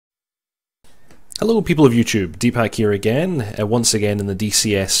Hello people of YouTube, Deepak here again, once again in the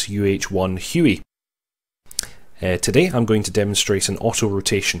DCS UH1 Huey. Today I'm going to demonstrate an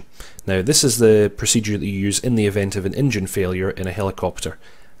auto-rotation. Now this is the procedure that you use in the event of an engine failure in a helicopter.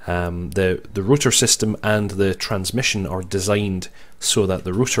 The rotor system and the transmission are designed so that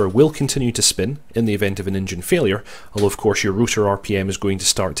the rotor will continue to spin in the event of an engine failure, although of course your rotor RPM is going to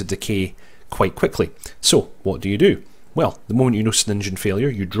start to decay quite quickly. So what do? Well, the moment you notice an engine failure,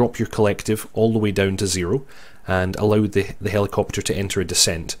 you drop your collective all the way down to zero and allow the helicopter to enter a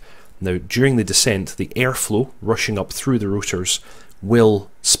descent. Now, during the descent, the airflow rushing up through the rotors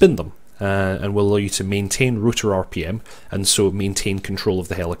will spin them and will allow you to maintain rotor RPM and so maintain control of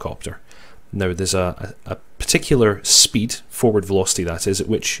the helicopter. Now, there's a particular speed, forward velocity that is, at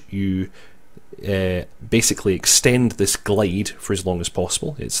which you basically extend this glide for as long as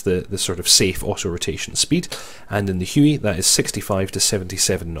possible. It's the sort of safe auto-rotation speed, and in the Huey that is 65 to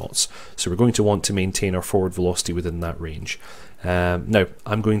 77 knots. So we're going to want to maintain our forward velocity within that range. Now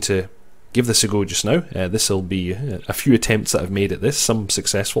I'm going to give this a go just now. This will be a few attempts that I've made at this, some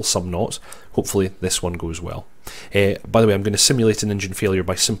successful, some not. Hopefully this one goes well. By the way, I'm going to simulate an engine failure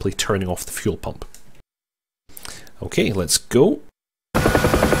by simply turning off the fuel pump. Okay, let's go.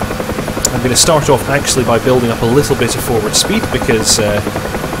 I'm going to start off actually by building up a little bit of forward speed because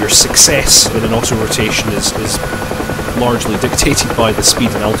your success in an auto-rotation is largely dictated by the speed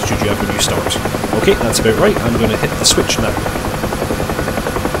and altitude you have when you start. Okay, that's about right. I'm going to hit the switch now.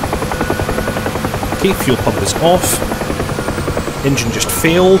 Okay, fuel pump is off. Engine just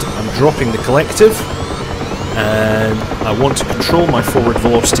failed. I'm dropping the collective. And I want to control my forward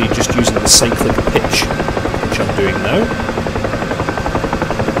velocity just using the cyclic pitch, which I'm doing now.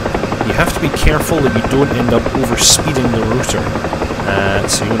 You have to be careful that you don't end up over-speeding the rotor,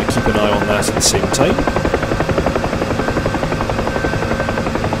 so you want to keep an eye on that at the same time.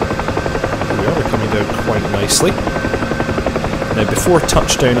 Here we are, we're coming down quite nicely. Now before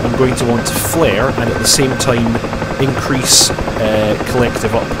touchdown I'm going to want to flare and at the same time increase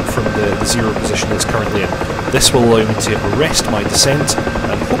collective up from the zero position it's currently in. This will allow me to arrest my descent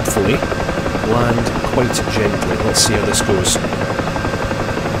and hopefully land quite gently. Let's see how this goes.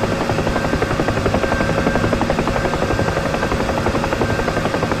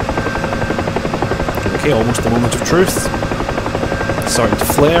 Okay, almost the moment of truth. Starting to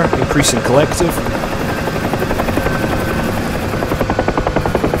flare, increasing collective.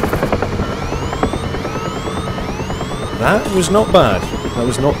 That was not bad. That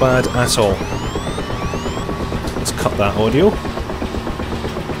was not bad at all. Let's cut that audio.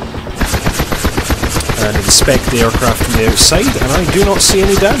 And inspect the aircraft from the outside, and I do not see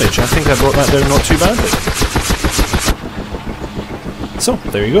any damage. I think I brought that down not too badly. So,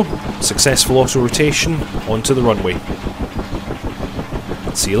 there you go. Successful auto-rotation onto the runway.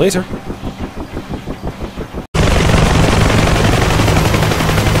 See you later.